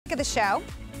of the show.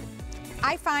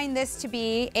 I find this to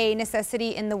be a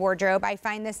necessity in the wardrobe. I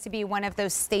find this to be one of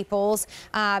those staples,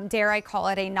 dare I call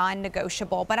it a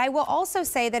non-negotiable. But I will also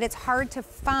say that it's hard to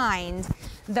find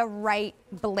the right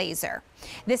blazer.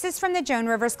 This is from the Joan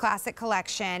Rivers Classic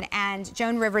Collection, and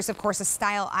Joan Rivers, of course, a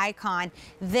style icon.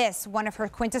 This, one of her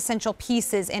quintessential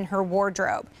pieces in her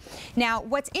wardrobe. Now,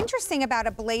 what's interesting about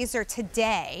a blazer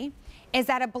today is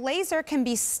that a blazer can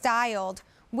be styled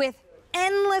with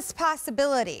endless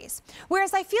possibilities.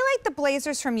 Whereas I feel like the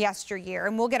blazers from yesteryear,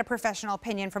 and we'll get a professional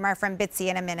opinion from our friend Bitsy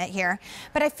in a minute here,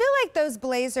 but I feel like those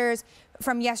blazers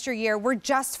from yesteryear were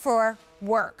just for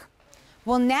work.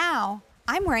 Well, now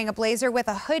I'm wearing a blazer with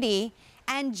a hoodie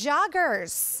and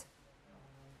joggers.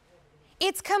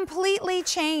 It's completely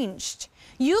changed.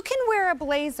 You can wear a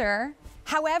blazer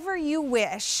however you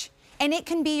wish, and it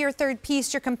can be your third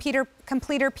piece, your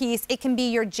completer piece, it can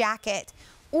be your jacket,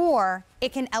 or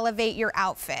it can elevate your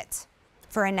outfit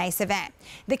for a nice event.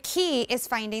 The key is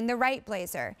finding the right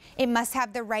blazer. It must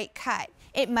have the right cut.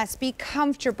 It must be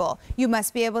comfortable. You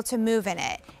must be able to move in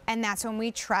it. And that's when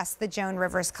we trust the Joan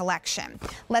Rivers collection.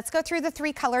 Let's go through the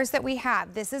 3 colors that we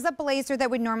have. This is a blazer that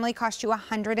would normally cost you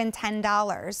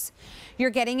 $110.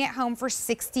 You're getting it home for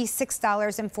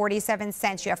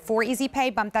 $66.47. You have 4 easy pay,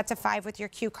 bump that to 5 with your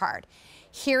Q card.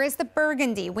 Here is the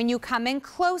burgundy. When you come in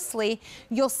closely,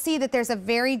 you'll see that there's a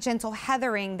very gentle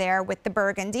heathering there with the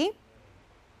burgundy.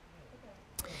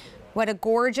 What a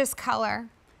gorgeous color.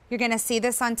 You're gonna see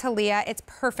this on Talia. It's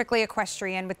perfectly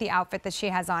equestrian with the outfit that she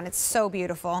has on. It's so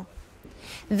beautiful.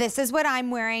 This is what I'm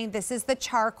wearing. This is the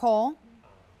charcoal.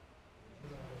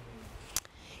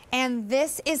 And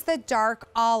this is the dark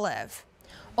olive.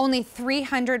 Only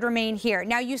 300 remain here.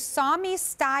 Now, you saw me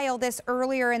style this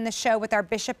earlier in the show with our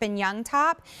Bishop and Young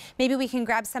top. Maybe we can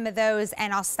grab some of those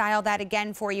and I'll style that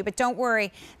again for you. But don't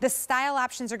worry, the style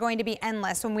options are going to be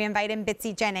endless when we invite in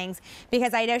Bitsy Jennings,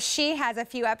 because I know she has a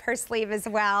few up her sleeve as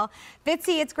well.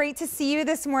 Bitsy, it's great to see you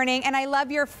this morning, and I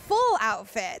love your full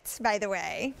outfit, by the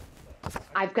way.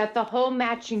 I've got the whole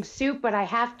matching suit, but I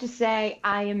have to say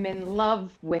I am in love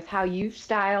with how you've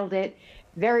styled it.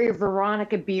 Very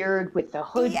Veronica Beard with the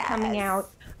hood coming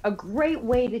out. A great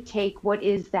way to take what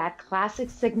is that classic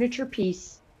signature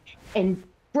piece and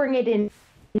bring it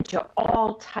into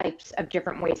all types of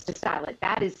different ways to style it.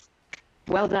 That is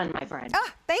well done, my friend. Oh,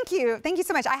 thank you. Thank you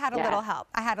so much. I had a little help.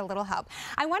 I had a little help.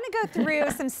 I want to go through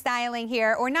some styling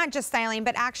here, or not just styling,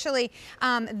 but actually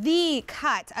the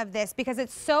cut of this, because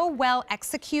it's so well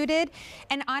executed.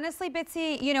 And honestly,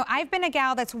 Bitsy, you know, I've been a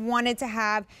gal that's wanted to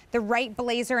have the right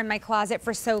blazer in my closet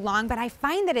for so long, but I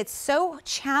find that it's so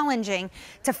challenging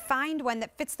to find one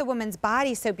that fits the woman's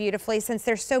body so beautifully, since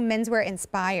they're so menswear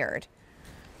inspired.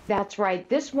 That's right.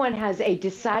 This one has a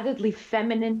decidedly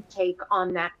feminine take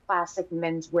on that classic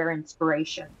menswear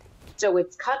inspiration. So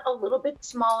it's cut a little bit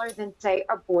smaller than, say,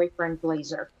 a boyfriend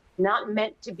blazer. Not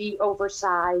meant to be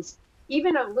oversized,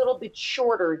 even a little bit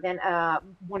shorter than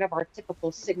one of our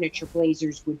typical signature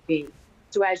blazers would be.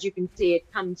 So as you can see, it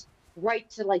comes right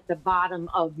to like the bottom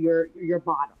of your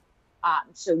bottom.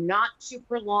 So not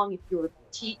super long. If you're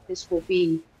petite, this will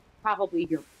be probably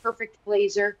your perfect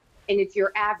blazer. And if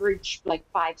you're average, like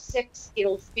 5'6",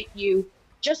 it'll fit you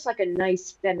just like a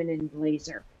nice feminine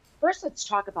blazer. First, let's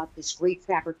talk about this great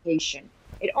fabrication.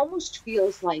 It almost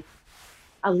feels like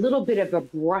a little bit of a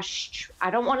brushed, I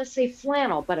don't want to say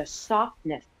flannel, but a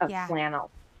softness of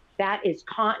flannel. That is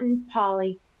cotton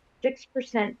poly,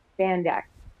 6% spandex.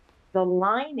 The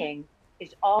lining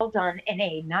is all done in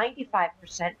a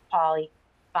 95% poly,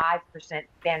 5%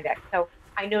 spandex. So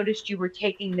I noticed you were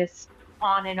taking this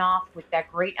on and off with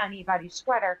that great unibody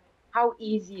sweater. How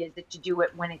easy is it to do it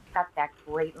when it's got that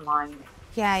great lining?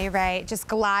 Yeah, you're right. It just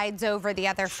glides over the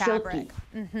other fabric.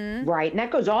 Right, and that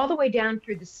goes all the way down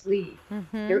through the sleeve.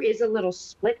 There is a little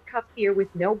split cuff here with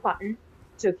no button.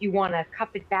 So if you want to cuff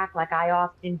it back like I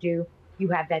often do, you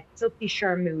have that silky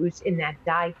charmeuse in that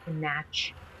dye to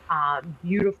match.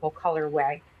 Beautiful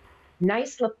colorway.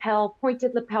 Nice lapel,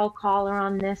 pointed lapel collar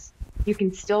on this. You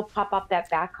can still pop up that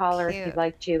back collar if you'd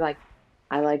like to, like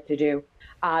I like to do.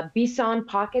 Bison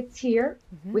pockets here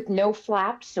with no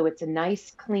flaps, so it's a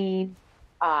nice, clean,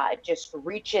 just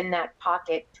reach in that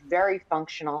pocket, very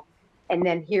functional. And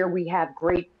then here we have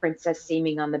great princess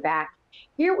seaming on the back.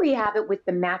 Here we have it with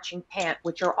the matching pant,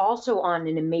 which are also on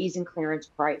an amazing clearance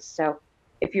price. So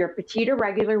if you're a petite or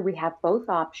regular, we have both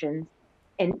options,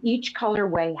 and each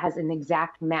colorway has an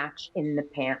exact match in the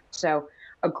pant. So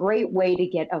a great way to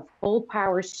get a full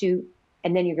power suit,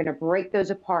 and then you're going to break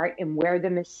those apart and wear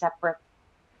them as separate.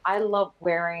 I love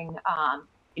wearing,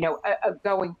 you know,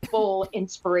 going full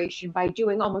inspiration by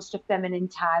doing almost a feminine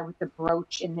tie with the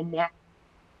brooch in the neck.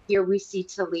 Here we see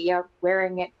Talia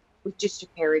wearing it with just a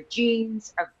pair of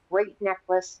jeans, a great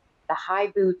necklace, the high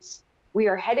boots. We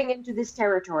are heading into this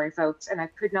territory, folks, and I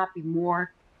could not be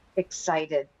more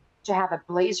excited to have a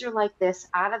blazer like this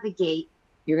out of the gate.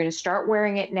 You're going to start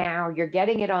wearing it now. You're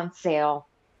getting it on sale.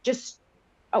 Just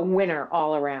a winner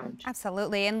all around.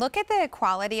 Absolutely. And look at the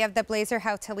quality of the blazer,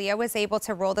 how Talia was able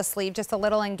to roll the sleeve just a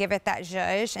little and give it that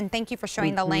zhuzh. And thank you for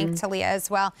showing the length, Talia, as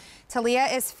well. Talia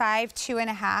is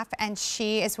 5'2½", and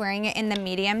she is wearing it in the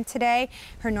medium today.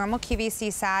 Her normal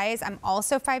QVC size. I'm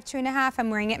also 5'2½". I'm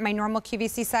wearing it in my normal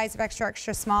QVC size of extra,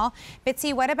 extra small.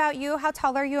 Bitsy, what about you? How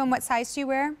tall are you and what size do you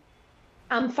wear?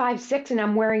 I'm 5'6", and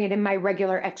I'm wearing it in my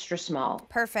regular extra small.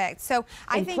 Perfect. So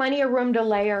I think plenty of room to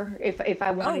layer if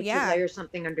I wanted to layer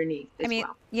something underneath as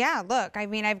well. Yeah, look, I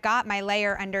mean, I've got my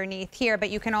layer underneath here, but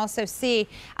you can also see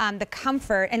the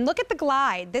comfort. And look at the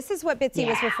glide. This is what Bitsy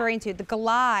was referring to, the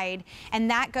glide. And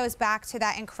that goes back to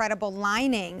that incredible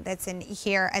lining that's in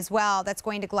here as well, that's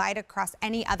going to glide across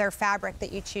any other fabric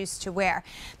that you choose to wear.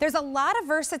 There's a lot of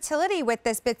versatility with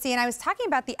this, Bitsy, and I was talking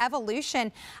about the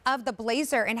evolution of the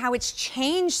blazer and how it's changed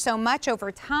so much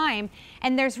over time,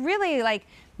 and there's really like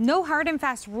no hard and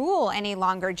fast rule any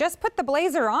longer. Just put the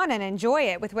blazer on and enjoy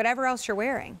it with whatever else you're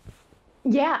wearing.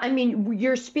 Yeah, I mean,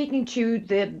 you're speaking to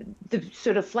the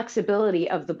sort of flexibility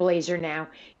of the blazer now.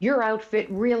 Your outfit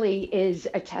really is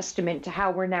a testament to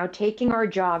how we're now taking our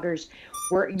joggers.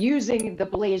 We're using the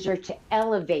blazer to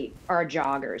elevate our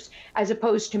joggers as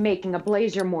opposed to making a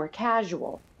blazer more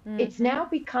casual. It's now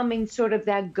becoming sort of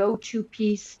that go-to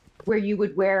piece where you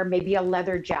would wear maybe a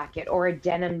leather jacket or a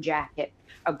denim jacket.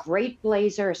 A great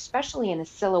blazer, especially in a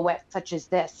silhouette such as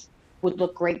this, would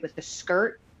look great with a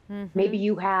skirt. Maybe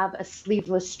you have a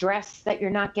sleeveless dress that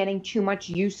you're not getting too much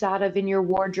use out of in your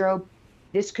wardrobe.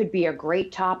 This could be a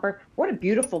great topper. What a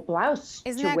beautiful blouse.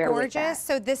 Isn't that gorgeous?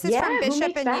 So this is from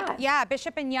Bishop and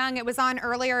Bishop and Young. It was on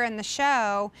earlier in the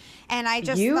show, and I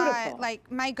just thought,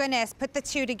 like, my goodness, put the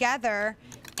two together.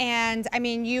 And I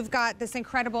mean, you've got this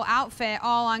incredible outfit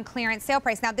all on clearance sale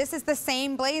price. Now, this is the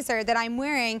same blazer that I'm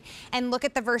wearing, and look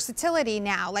at the versatility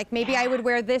now. Like, maybe I would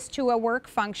wear this to a work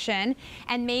function,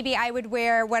 and maybe I would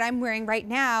wear what I'm wearing right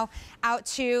now out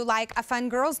to like a fun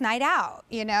girls' night out,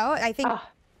 you know? I think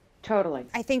totally.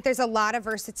 I think there's a lot of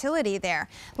versatility there.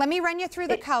 Let me run you through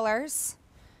the colors.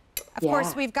 Of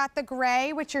course, we've got the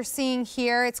gray, which you're seeing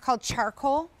here. It's called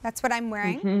charcoal. That's what I'm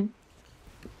wearing.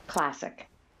 Classic.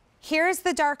 Here's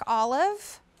the dark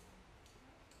olive.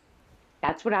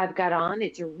 That's what I've got on.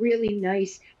 It's a really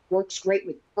nice, works great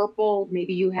with purple.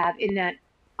 Maybe you have in that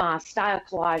style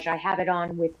collage, I have it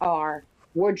on with our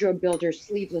Wardrobe Builder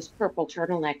sleeveless purple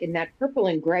turtleneck. And that purple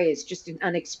and gray is just an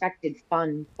unexpected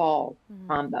fun fall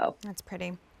combo. That's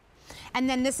pretty. And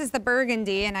then this is the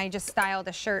burgundy, and I just styled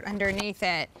a shirt underneath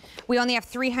it. We only have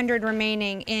 300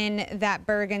 remaining in that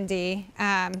burgundy.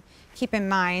 Keep in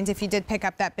mind, if you did pick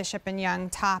up that Bishop and Young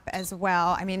top as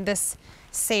well, I mean, this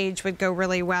sage would go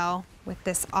really well with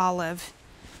this olive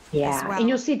as well. And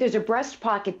you'll see there's a breast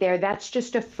pocket there. That's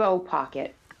just a faux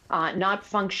pocket, not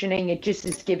functioning. It just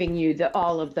is giving you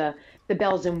all of the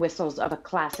bells and whistles of a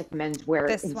classic menswear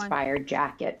inspired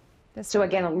jacket. So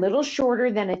again, a little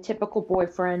shorter than a typical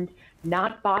boyfriend,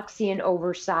 not boxy and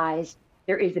oversized.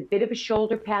 There is a bit of a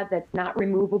shoulder pad that's not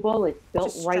removable. It's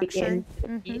built right into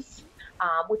the piece,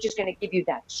 which is going to give you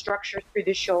that structure through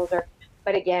the shoulder.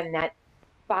 But again, that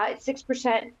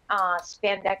 6%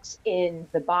 spandex in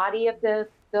the body of the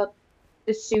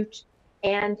suit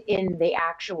and in the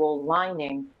actual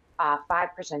lining, 5%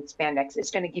 spandex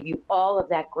is going to give you all of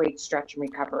that great stretch and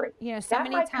recovery. You know, so that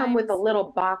many might come with a little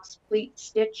box pleat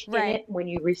stitch in it when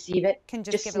you receive it. Can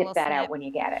just give snip a little that out when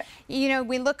you get it. You know,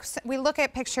 we look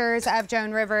at pictures of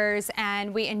Joan Rivers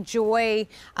and we enjoy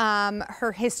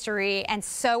her history, and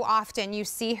so often you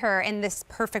see her in this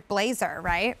perfect blazer,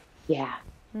 right? Yeah.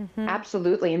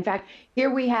 Absolutely. In fact, here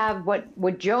we have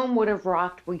what Joan would have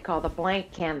rocked. We call the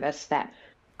blank canvas, that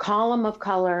column of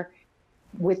color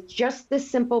with just this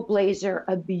simple blazer,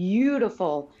 a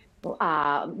beautiful,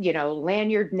 you know,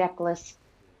 lanyard necklace,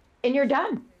 and you're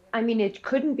done. I mean, it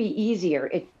couldn't be easier.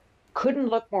 It couldn't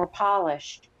look more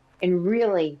polished, and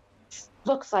really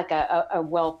looks like a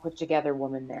well put together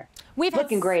woman there.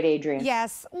 Looking great, Adrienne.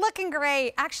 Yes, looking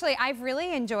great. Actually, I've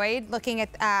really enjoyed looking at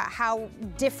how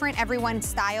different everyone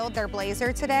styled their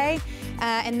blazer today,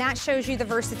 and that shows you the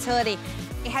versatility.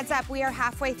 Heads up, we are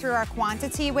halfway through our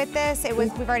quantity with this.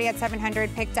 We've already had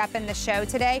 700 picked up in the show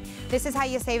today. This is how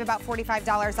you save about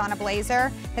 $45 on a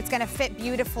blazer that's gonna fit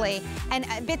beautifully. And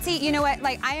Bitsy, you know what,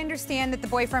 like, I understand that the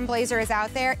boyfriend blazer is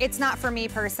out there. It's not for me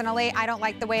personally. I don't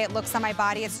like the way it looks on my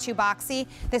body. It's too boxy.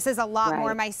 This is a lot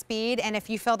more my speed, and if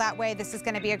you feel that way, this is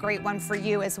gonna be a great one for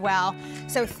you as well.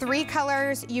 So 3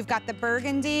 colors. You've got the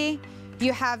burgundy,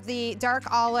 you have the dark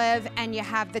olive, and you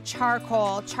have the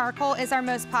charcoal. Charcoal is our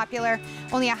most popular.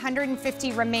 Only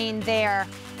 150 remain there.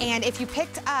 And if you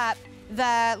picked up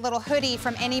the little hoodie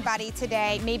from anybody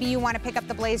today, maybe you want to pick up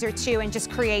the blazer too and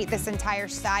just create this entire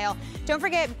style. Don't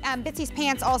forget, Bitsy's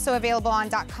pants also available on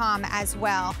 .com as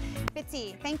well.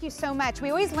 Bitsy, thank you so much. We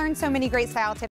always learn so many great style tips.